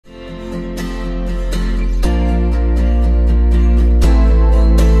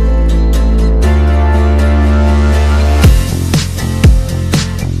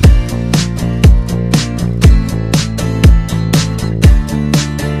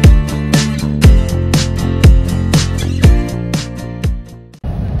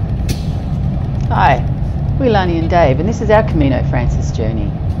Dani and Dave, and this is our Camino Francis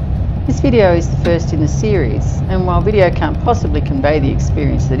journey. This video is the first in the series, and while video can't possibly convey the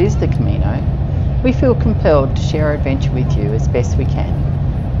experience that is the Camino, we feel compelled to share our adventure with you as best we can.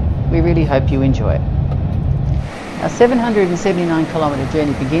 We really hope you enjoy it. Our 779-kilometre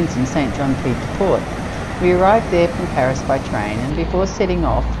journey begins in St John Pied de Port. We arrived there from Paris by train, and before setting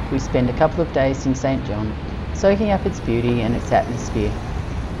off, we spend a couple of days in St John, soaking up its beauty and its atmosphere.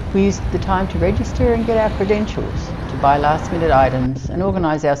 We used the time to register and get our credentials, to buy last-minute items and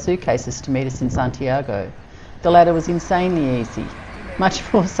organise our suitcases to meet us in Santiago. The latter was insanely easy, much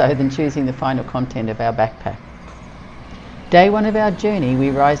more so than choosing the final content of our backpack. Day one of our journey, we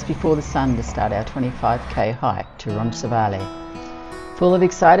rise before the sun to start our 25k hike to Roncesvalles. Full of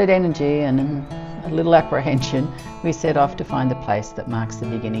excited energy and a little apprehension, we set off to find the place that marks the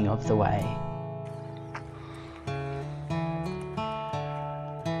beginning of the way.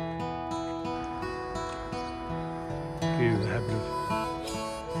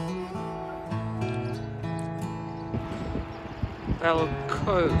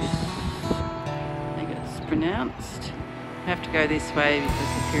 Valcos, I think it's pronounced. I have to go this way because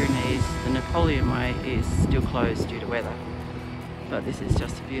the Pyrenees, the Napoleon Way, is still closed due to weather. But this is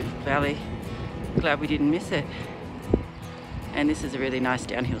just a beautiful valley. Glad we didn't miss it. And this is a really nice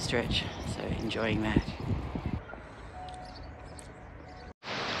downhill stretch, so enjoying that.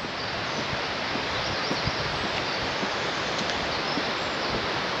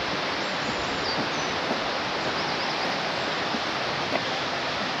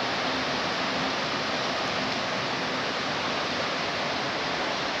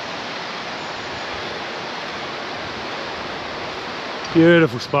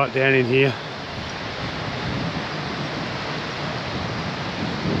 Beautiful spot down in here.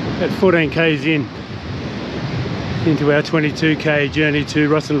 At 14 k's into our 22k journey to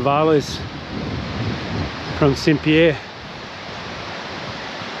Roncesvalles from Saint-Pierre.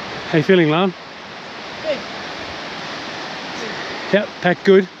 How you feeling, Lan? Good. Yep, pack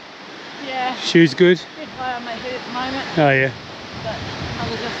good? Yeah. Shoes good? A bit high on my head at the moment. Oh yeah. But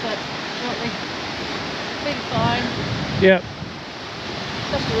I'll adjust that shortly. Been fine. Yep.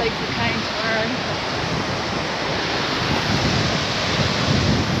 Just the legs of cane tomorrow.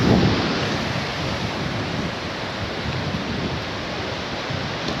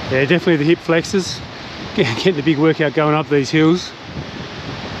 Yeah, definitely the hip flexors. Getting the big workout going up these hills.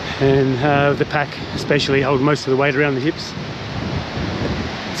 And the pack especially hold most of the weight around the hips.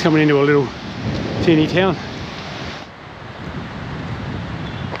 It's coming into a little teeny town.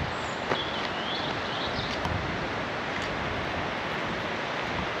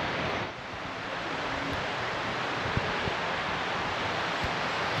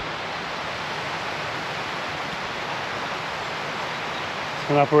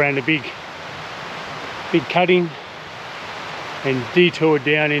 Up around a big cutting and detoured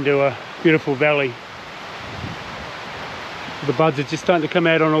down into a beautiful valley. The buds are just starting to come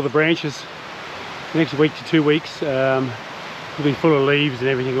out on all the branches. The next week to 2 weeks will be full of leaves and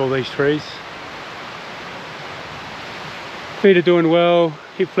everything, all these trees. Feet are doing well,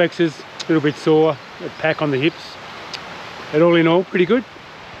 hip flexors a little bit sore, a pack on the hips, but all in all pretty good.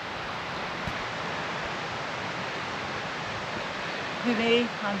 For me,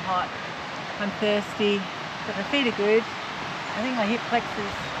 I'm hot, I'm thirsty, but my feet are good. I think my hip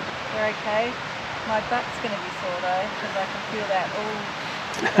flexors are okay. My butt's going to be sore though, because I can feel that all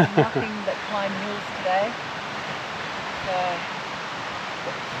nothing but climb hills today. So,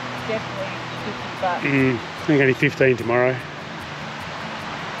 it's definitely good for the butt. I think only 15 tomorrow.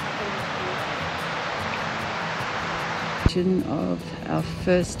 Of our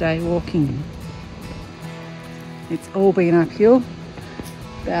first day walking. It's all been uphill.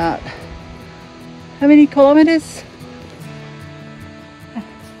 About how many kilometres?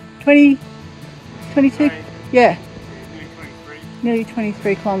 20, 22? Yeah. Nearly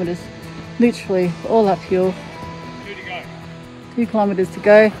 23 kilometres. Literally all uphill. 2 kilometres to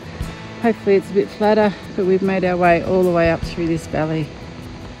go. Hopefully it's a bit flatter, but we've made our way all the way up through this valley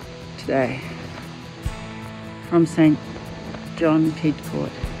today from St John Pied de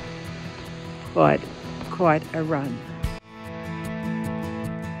Port. Quite a run.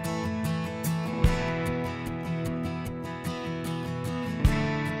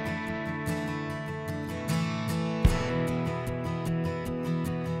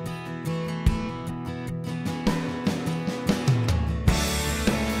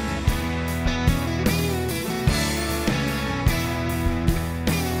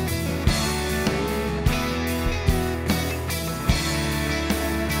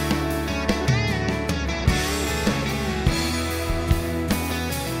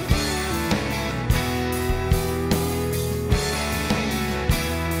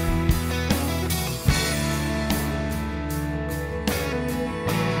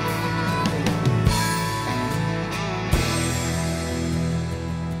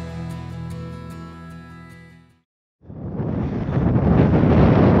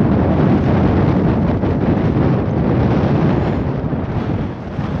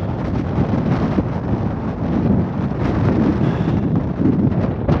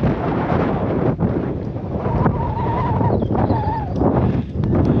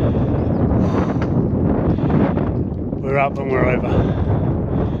 up and we're over.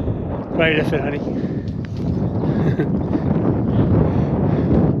 Great effort, honey.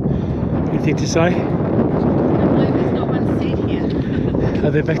 Anything to say? There's not one seat here.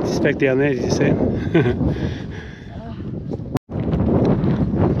 Oh, they're back down there, did you see them?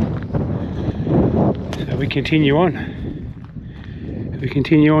 So we continue on. We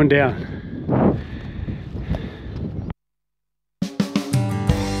continue on down.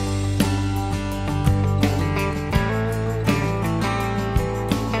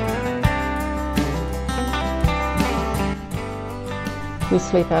 We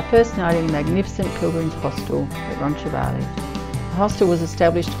sleep our first night in a magnificent pilgrims hostel at Ronchavali. The hostel was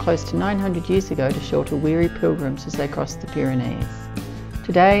established close to 900 years ago to shelter weary pilgrims as they crossed the Pyrenees.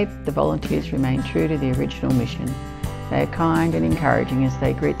 Today, the volunteers remain true to the original mission. They are kind and encouraging as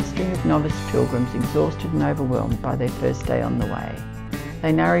they greet the string of novice pilgrims exhausted and overwhelmed by their first day on the way.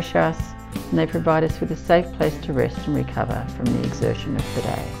 They nourish us and they provide us with a safe place to rest and recover from the exertion of the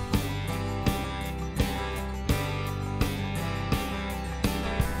day.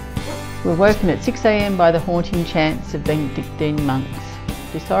 We're woken at 6 a.m. by the haunting chants of Benedictine monks.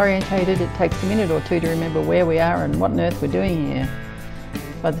 Disorientated, it takes a minute or two to remember where we are and what on earth we're doing here.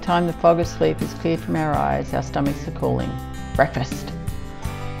 By the time the fog of sleep is cleared from our eyes, our stomachs are calling. Breakfast!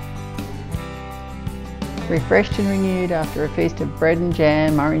 Refreshed and renewed after a feast of bread and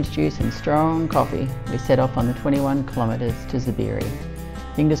jam, orange juice and strong coffee, we set off on the 21 kilometres to Zabiri.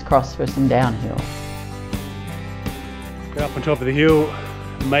 Fingers crossed for some downhill. We're up on top of the hill.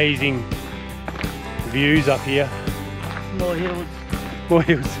 Amazing views up here. More hills. More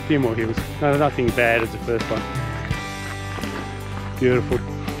hills, a few more hills. No, nothing bad as the first one. Beautiful.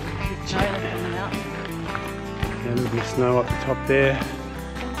 And a little bit of snow up the top there.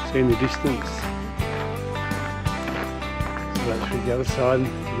 See in the distance. So that's through the other side. You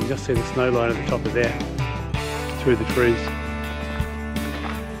can just see the snow line at the top of there. Through the trees.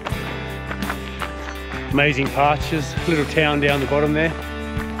 Amazing pastures. Little town down the bottom there.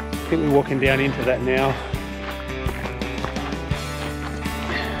 I think we're walking down into that now.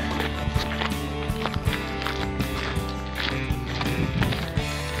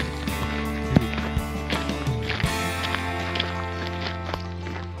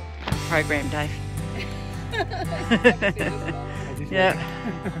 Program, Dave. Yeah.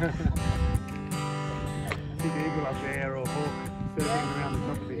 Big eagle up there or hawk circling around the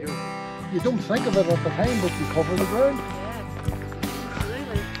top of the hill. You don't think of it at the time, but you cover the ground. Yeah,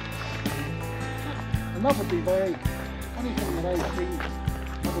 absolutely. And that would be very, anything that I see,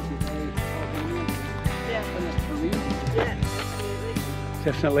 that would be very convenient. Yeah. And it's for me. Yeah, absolutely.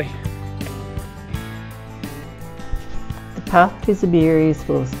 Definitely. The path to Zabiri is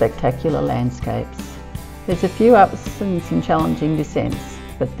full of spectacular landscapes. There's a few ups and some challenging descents,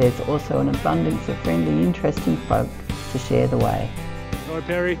 but there's also an abundance of friendly, interesting folk to share the way. All right,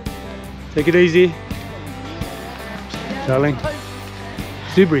 Perry. Take it easy. Darling.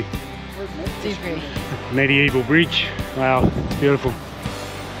 Zabiri. Zabiri. Medieval bridge. Wow, it's beautiful.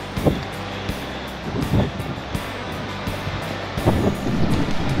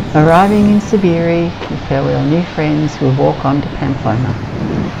 Arriving in Zabiri, we farewell new friends who will walk on to Pamplona.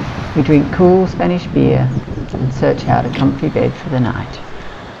 We drink cool Spanish beer and search out a comfy bed for the night.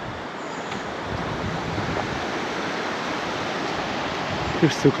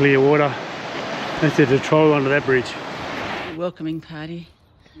 Crystal clear water. Let's do the troll onto that bridge. Welcoming party.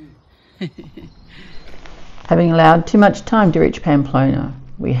 Having allowed too much time to reach Pamplona,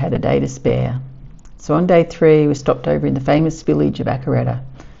 we had a day to spare. So on day 3 we stopped over in the famous village of Acareta,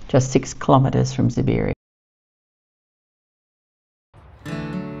 just 6 kilometres from Zabiri.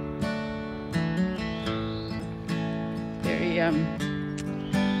 Very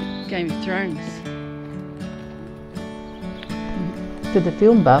Game of Thrones. To the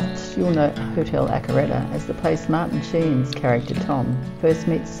film buffs, you'll know Hotel Acareta as the place Martin Sheen's character Tom first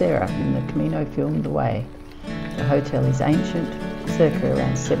meets Sarah in the Camino film The Way. The hotel is ancient, circa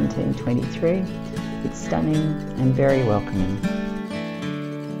around 1723. It's stunning and very welcoming.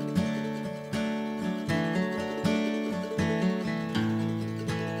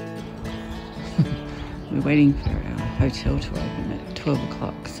 We're waiting for our hotel to open at 12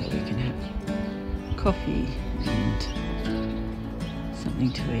 o'clock so we can have coffee and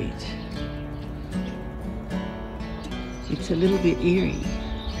something to eat. It's a little bit eerie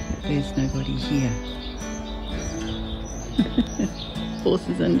that there's nobody here.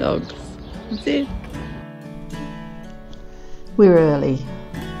 Horses and dogs. That's it. We're early.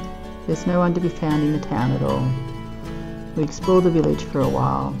 There's no one to be found in the town at all. We explore the village for a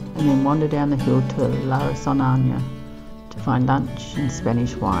while and then wander down the hill to La Sonana to find lunch and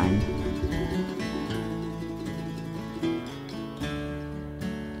Spanish wine.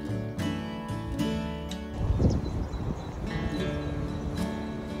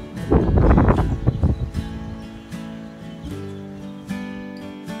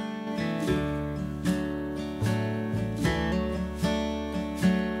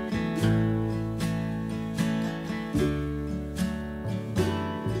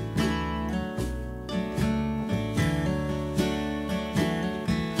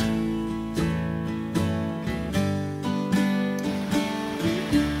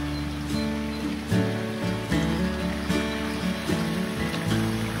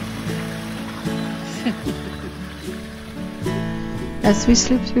 As we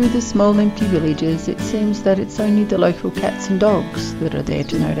slip through the small empty villages, it seems that it's only the local cats and dogs that are there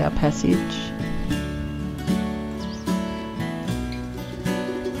to note our passage.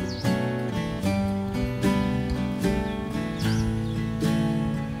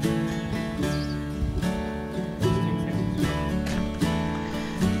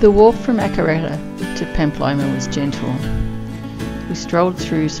 The walk from Acaretta to Pamplona was gentle. We strolled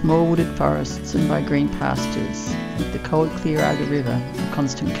through small wooded forests and by green pastures, with the cold clear Aga River a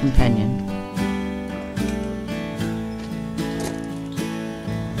constant companion.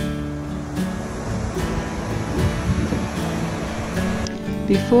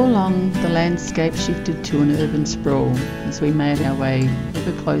 Before long, the landscape shifted to an urban sprawl as we made our way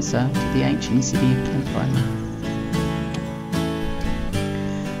ever closer to the ancient city of Pamplona.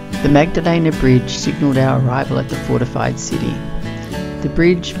 The Magdalena Bridge signalled our arrival at the fortified city. The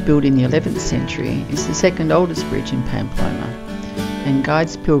bridge, built in the 11th century, is the second oldest bridge in Pamplona and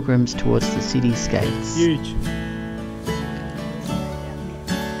guides pilgrims towards the city's gates. Huge.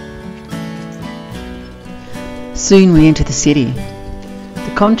 Soon we enter the city.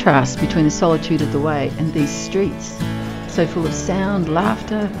 The contrast between the solitude of the way and these streets, so full of sound,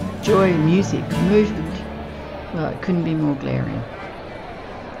 laughter, joy, music, movement, well, it couldn't be more glaring.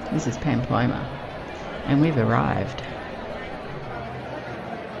 This is Pamplona, and we've arrived.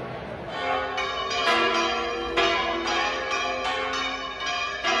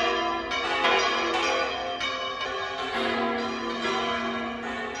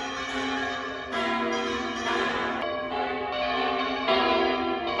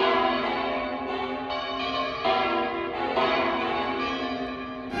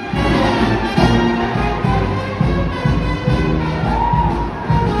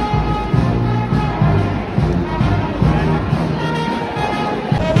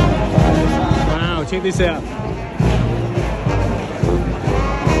 Check this out.